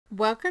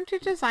Welcome to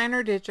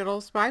Designer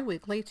Digital's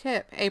Biweekly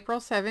Tip,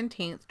 April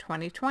 17th,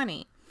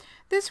 2020.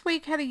 This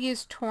week, how to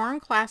use torn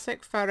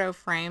classic photo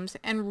frames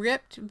and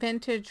ripped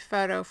vintage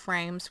photo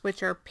frames,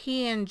 which are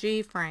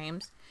PNG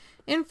frames,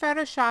 in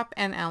Photoshop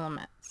and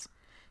Elements.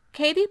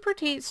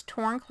 KatiePertiet's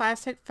torn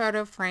classic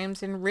photo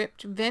frames and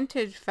ripped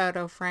vintage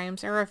photo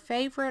frames are a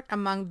favorite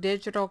among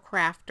digital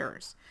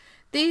crafters.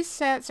 These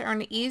sets are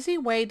an easy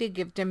way to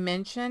give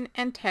dimension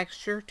and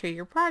texture to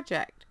your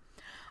project.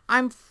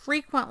 I'm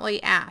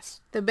frequently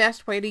asked the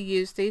best way to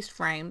use these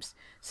frames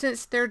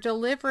since they're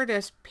delivered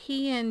as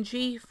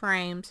PNG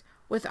frames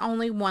with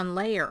only one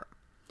layer.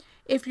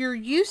 If you're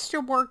used to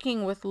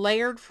working with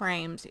layered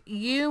frames,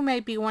 you may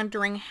be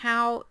wondering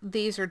how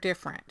these are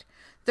different.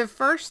 The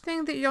first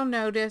thing that you'll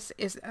notice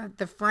is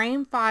the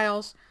frame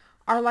files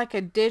are like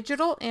a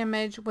digital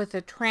image with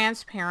a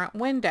transparent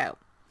window.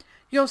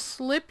 You'll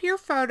slip your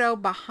photo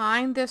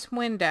behind this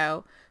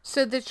window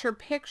so that your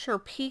picture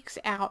peeks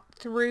out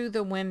through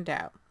the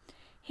window.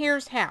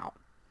 Here's how.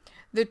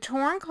 The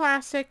torn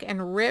classic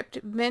and ripped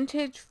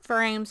vintage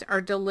frames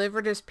are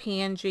delivered as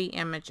PNG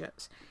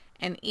images,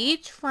 and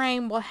each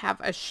frame will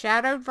have a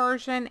shadowed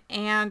version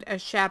and a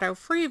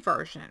shadow-free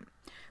version.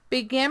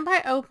 Begin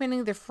by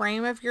opening the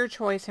frame of your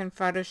choice in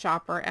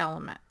Photoshop or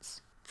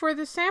Elements. For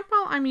the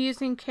sample, I'm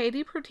using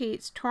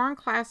KatiePertiet's Torn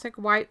Classic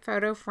White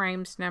Photo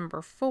Frames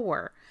number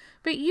 4,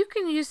 but you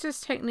can use this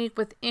technique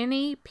with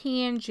any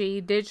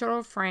PNG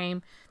digital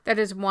frame that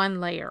is one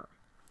layer.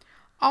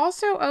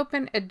 Also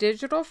open a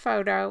digital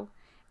photo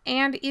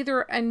and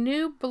either a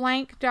new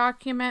blank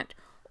document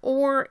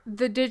or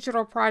the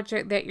digital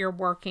project that you're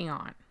working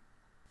on.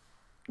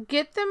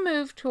 Get the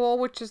Move tool,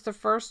 which is the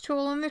first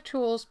tool in the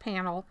Tools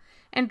panel,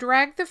 and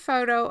drag the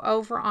photo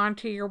over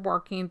onto your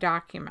working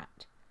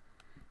document.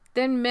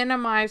 Then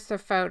minimize the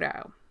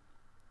photo.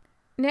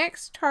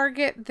 Next,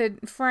 target the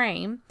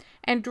frame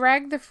and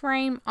drag the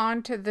frame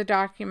onto the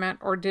document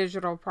or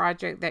digital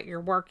project that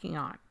you're working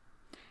on.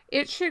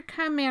 It should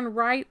come in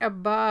right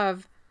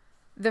above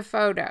the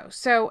photo.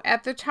 So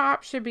at the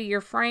top should be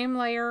your frame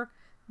layer,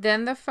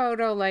 then the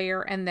photo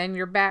layer, and then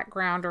your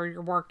background or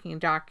your working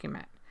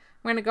document.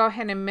 I'm going to go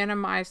ahead and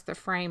minimize the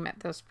frame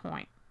at this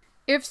point.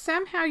 If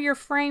somehow your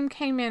frame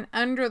came in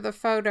under the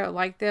photo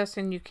like this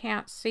and you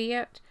can't see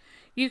it,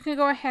 you can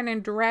go ahead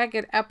and drag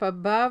it up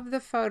above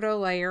the photo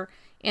layer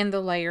in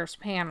the Layers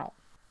panel.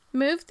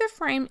 Move the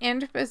frame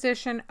into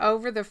position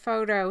over the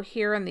photo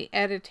here in the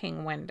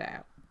editing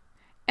window,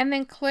 and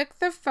then click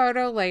the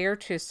photo layer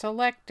to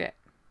select it.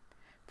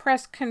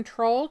 Press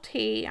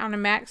Ctrl-T on a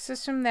Mac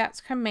system, that's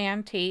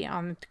Command-T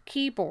on the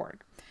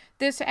keyboard.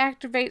 This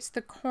activates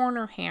the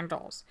corner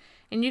handles,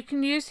 and you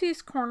can use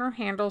these corner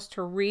handles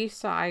to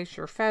resize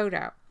your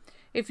photo.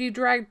 If you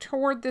drag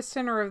toward the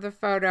center of the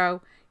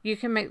photo, you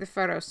can make the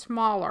photo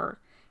smaller,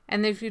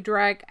 and if you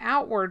drag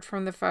outward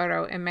from the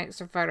photo, it makes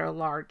the photo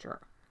larger.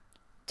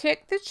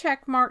 Tick the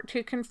check mark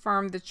to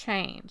confirm the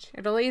change.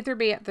 It'll either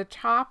be at the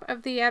top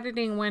of the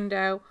editing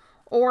window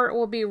or it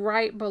will be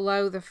right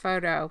below the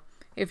photo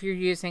if you're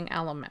using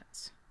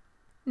Elements.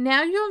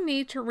 Now you'll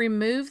need to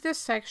remove the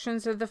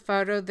sections of the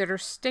photo that are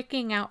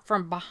sticking out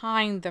from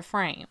behind the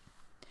frame.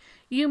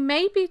 You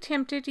may be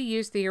tempted to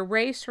use the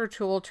eraser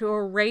tool to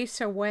erase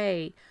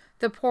away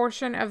the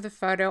portion of the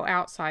photo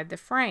outside the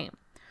frame,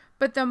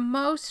 but the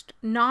most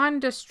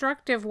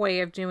non-destructive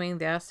way of doing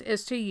this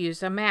is to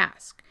use a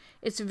mask.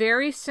 It's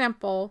very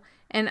simple,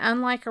 and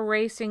unlike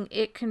erasing,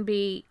 it can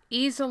be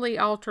easily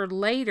altered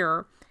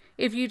later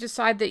if you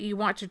decide that you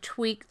want to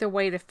tweak the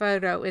way the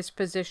photo is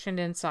positioned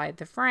inside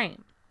the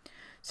frame.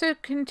 So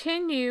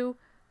continue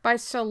by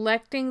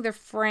selecting the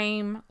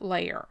frame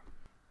layer.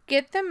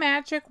 Get the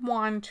Magic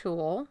Wand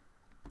tool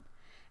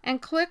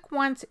and click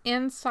once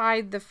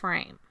inside the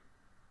frame.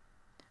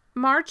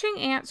 Marching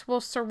ants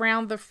will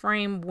surround the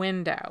frame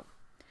window.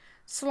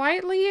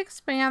 Slightly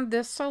expand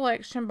this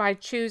selection by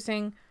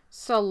choosing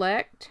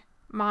Select,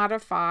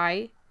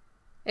 Modify,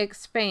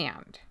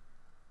 Expand.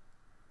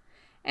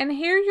 And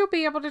here you'll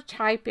be able to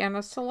type in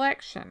a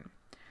selection.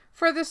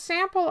 For the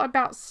sample,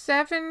 about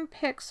 7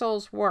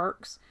 pixels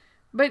works,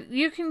 but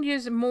you can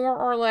use more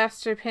or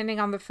less depending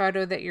on the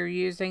photo that you're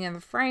using and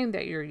the frame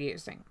that you're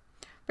using.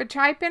 But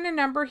type in a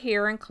number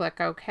here and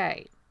click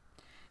OK.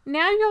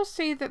 Now you'll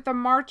see that the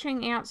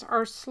marching ants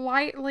are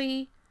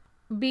slightly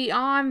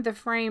beyond the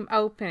frame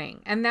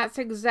opening, and that's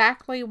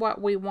exactly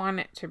what we want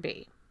it to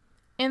be.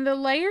 In the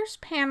Layers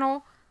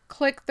panel,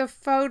 click the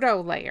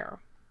photo layer,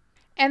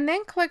 and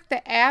then click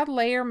the Add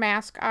Layer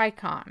Mask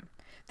icon.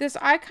 This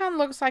icon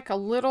looks like a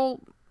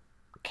little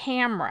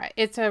camera.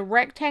 It's a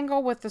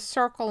rectangle with a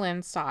circle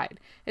inside.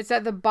 It's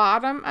at the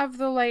bottom of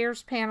the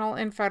Layers panel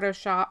in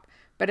Photoshop,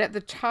 but at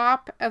the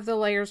top of the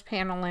Layers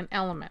panel in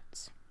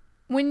Elements.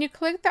 When you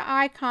click the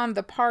icon,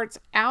 the parts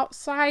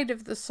outside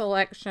of the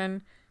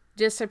selection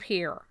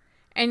disappear,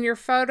 and your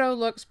photo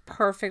looks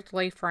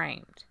perfectly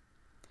framed.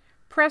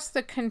 Press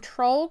the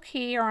Control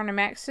key or on a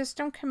Mac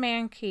system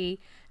Command key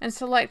and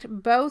select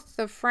both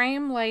the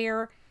frame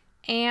layer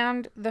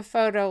and the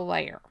photo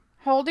layer.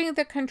 Holding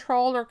the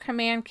Control or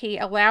Command key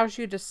allows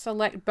you to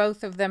select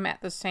both of them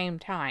at the same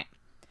time.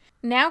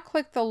 Now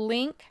click the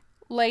Link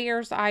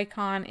Layers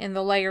icon in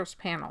the Layers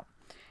panel.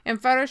 In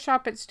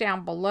Photoshop, it's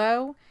down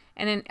below,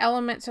 and in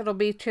Elements, it'll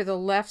be to the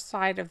left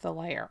side of the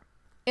layer.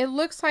 It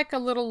looks like a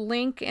little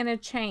link in a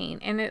chain,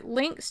 and it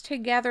links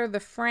together the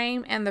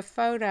frame and the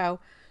photo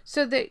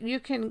so that you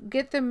can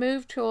get the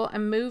Move tool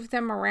and move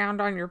them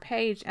around on your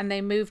page and they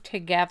move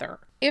together.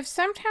 If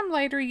sometime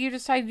later you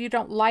decide you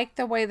don't like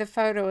the way the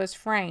photo is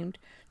framed,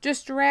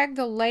 just drag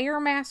the Layer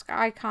Mask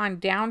icon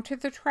down to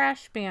the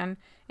trash bin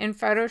in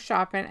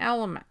Photoshop and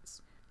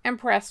Elements and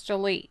press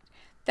Delete.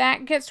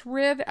 That gets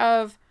rid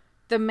of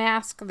the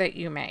mask that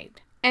you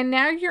made. And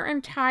now your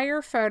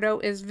entire photo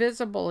is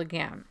visible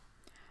again.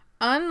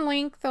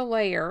 Unlink the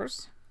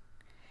layers,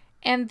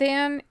 and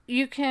then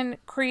you can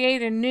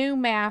create a new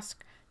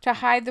mask to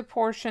hide the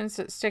portions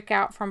that stick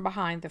out from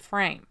behind the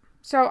frame.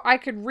 So I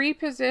could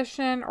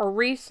reposition or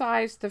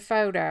resize the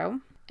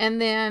photo,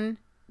 and then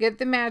get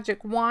the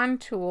magic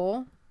wand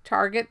tool,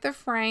 target the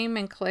frame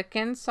and click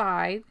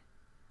inside,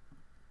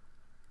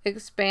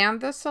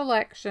 expand the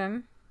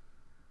selection,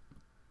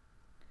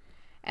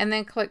 and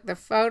then click the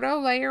photo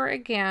layer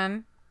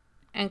again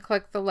and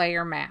click the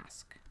layer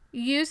mask.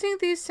 Using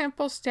these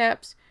simple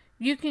steps,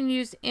 you can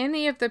use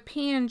any of the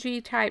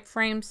PNG type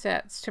frame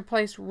sets to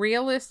place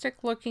realistic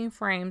looking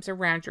frames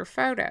around your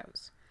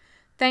photos.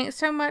 Thanks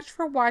so much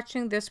for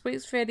watching this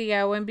week's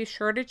video, and be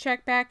sure to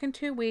check back in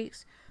 2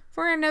 weeks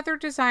for another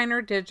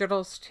Designer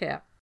Digitals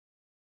tip.